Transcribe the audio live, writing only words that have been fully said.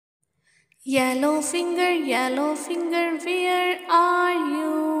Yellow finger, where are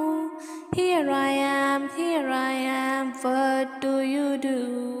you? Here I am, what do you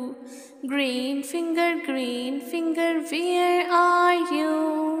do? Green finger, where are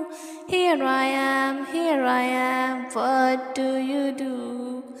you? Here I am, what do you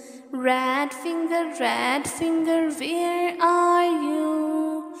do? Red finger, where are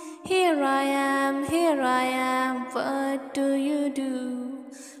you? Here I am, what do you do?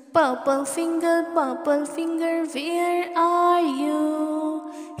 Purple finger, where are you?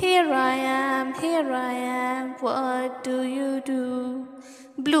 Here I am, what do you do?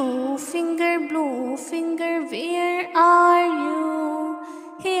 Blue finger, where are you?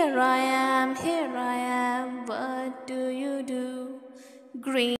 Here I am, what do you do?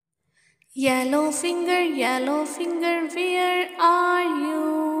 Green. Yellow finger, where are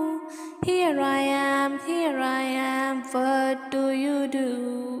you? Here I am, what do you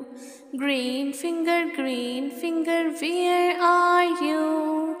do? Green finger, where are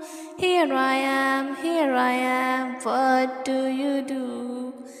you? Here I am, what do you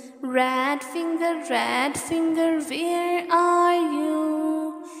do? Red finger, where are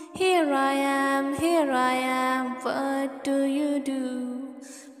you? Here I am, what do you do?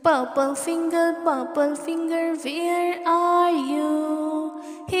 Purple finger, where are you?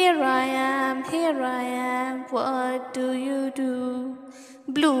 Here I am, what do you do?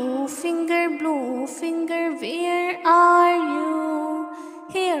 Blue finger, where are you?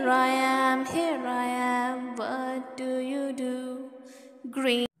 Here I am, what do you do?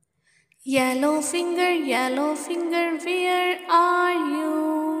 Green. Yellow finger, where are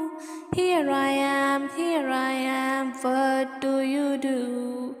you? Here I am, what do you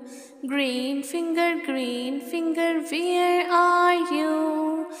do? Green finger, where are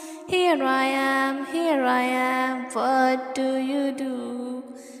you? Here I am, what do you do?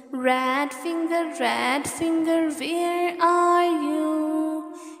 Red finger, where are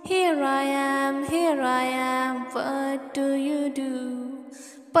you? Here I am, what do you do?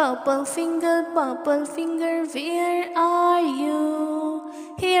 Purple finger, where are you?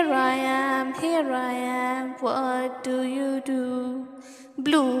 Here I am, what do you do?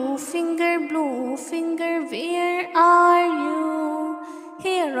 Blue finger, where are you?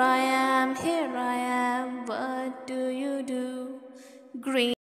 Here I am, what do you do? Green.